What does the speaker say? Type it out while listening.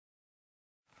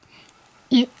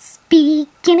It's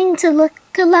beginning to look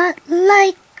a lot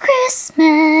like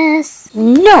Christmas.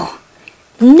 No!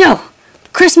 No!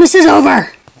 Christmas is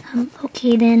over!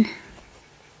 Okay then.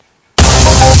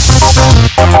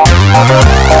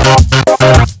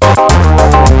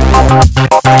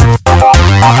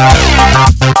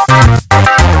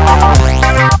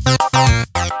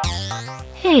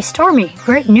 Hey, Stormy,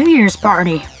 great New Year's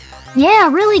party. Yeah,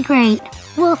 really great.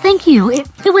 Well, thank you. It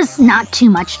was not too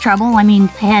much trouble. I mean,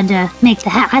 I had to make the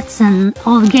hats and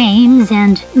all the games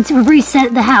and to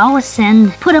reset the house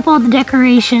and put up all the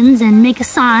decorations and make a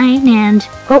sign and...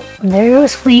 Oh, there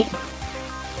goes Fleet.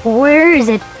 Where is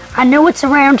it? I know it's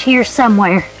around here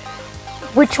somewhere.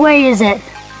 Which way is it?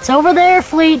 It's over there,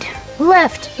 Fleet.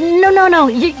 Left. No.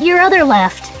 Your other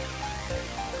left.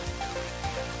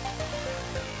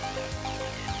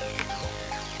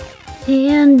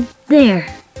 And there.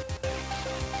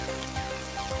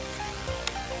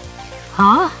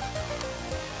 Huh?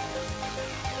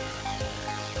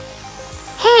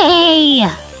 Hey!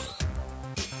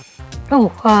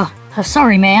 Oh,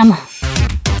 sorry, ma'am.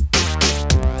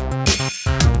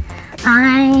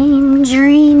 I'm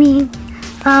dreaming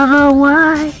of a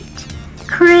white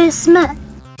Christmas.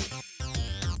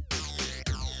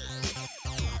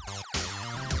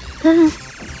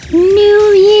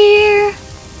 New Year.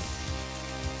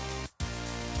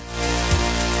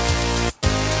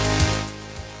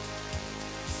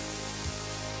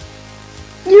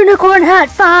 Unicorn hat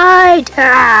fight!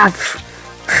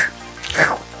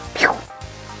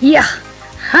 Yeah!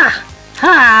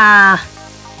 Ha!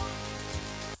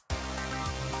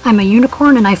 I'm a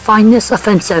unicorn and I find this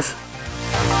offensive.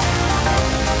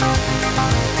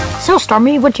 So,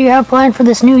 Stormy, what do you have planned for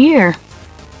this new year?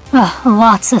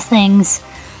 Lots of things.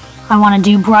 I want to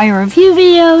do Briar review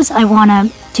videos. I want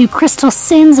to do Crystal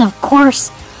Sins, of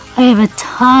course. I have a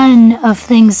ton of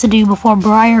things to do before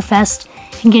Briar Fest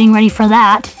and getting ready for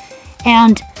that.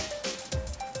 And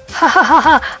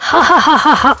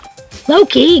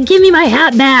Loki, give me my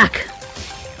hat back.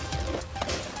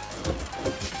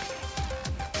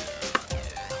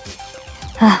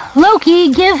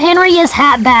 Loki, give Henry his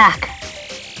hat back.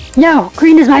 No,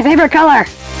 green is my favorite color.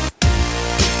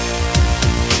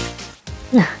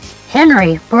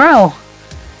 Henry, bro.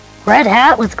 Red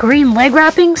hat with green leg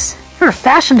wrappings? You're a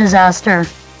fashion disaster.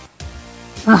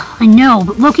 I know,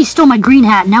 but Loki stole my green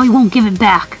hat and now he won't give it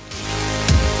back.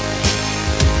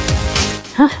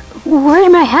 Where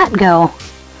did my hat go?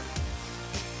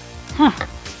 I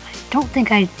don't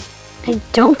think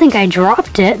I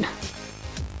dropped it.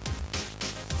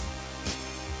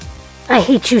 I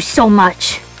hate you so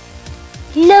much.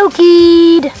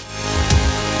 Loki'd!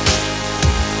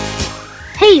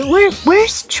 Hey,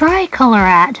 where's Tricolor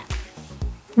at?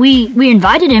 We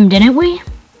invited him, didn't we?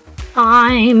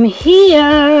 I'm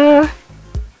here.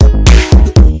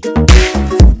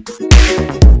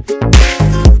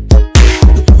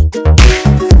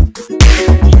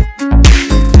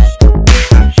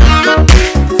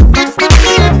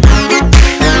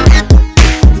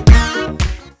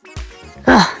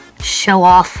 Show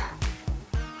off.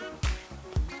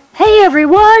 Hey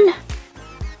everyone!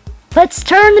 Let's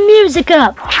turn the music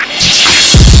up.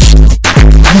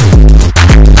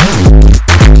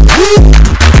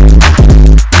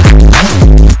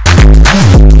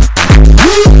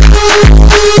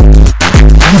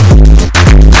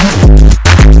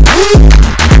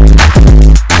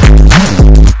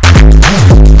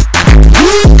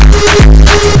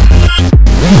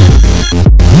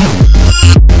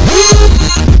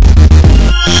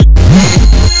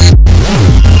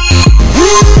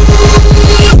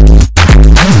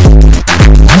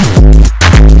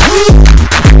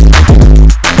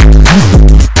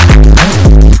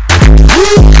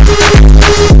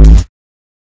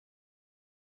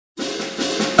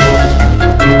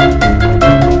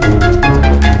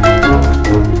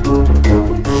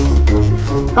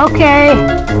 Okay.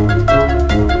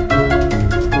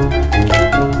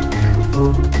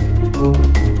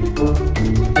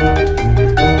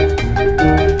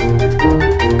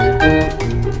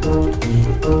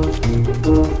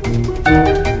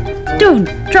 Dude,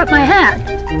 drop my hat.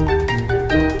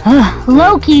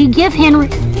 Loki, give Henry...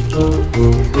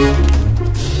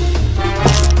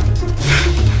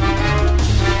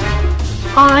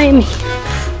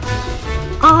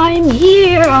 I'm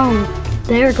here. Oh,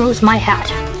 there goes my hat.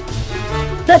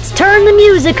 Let's turn the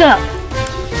music up.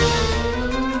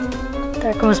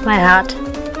 There goes my hat.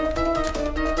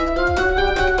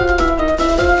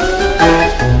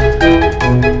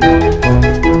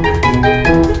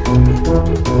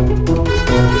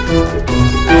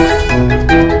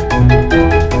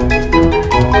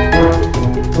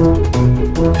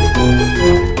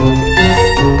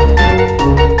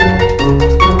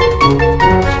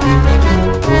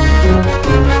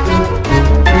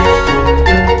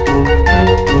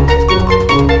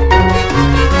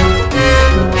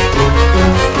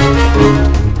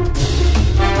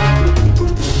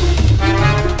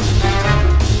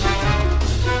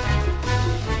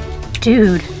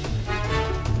 Dude.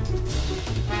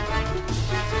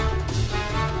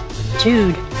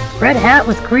 Dude, red hat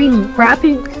with green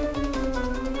wrapping?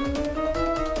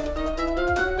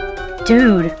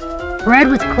 Dude,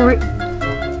 red with green...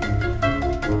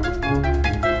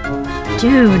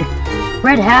 Dude,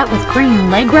 red hat with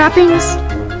green leg wrappings?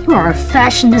 You are a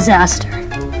fashion disaster.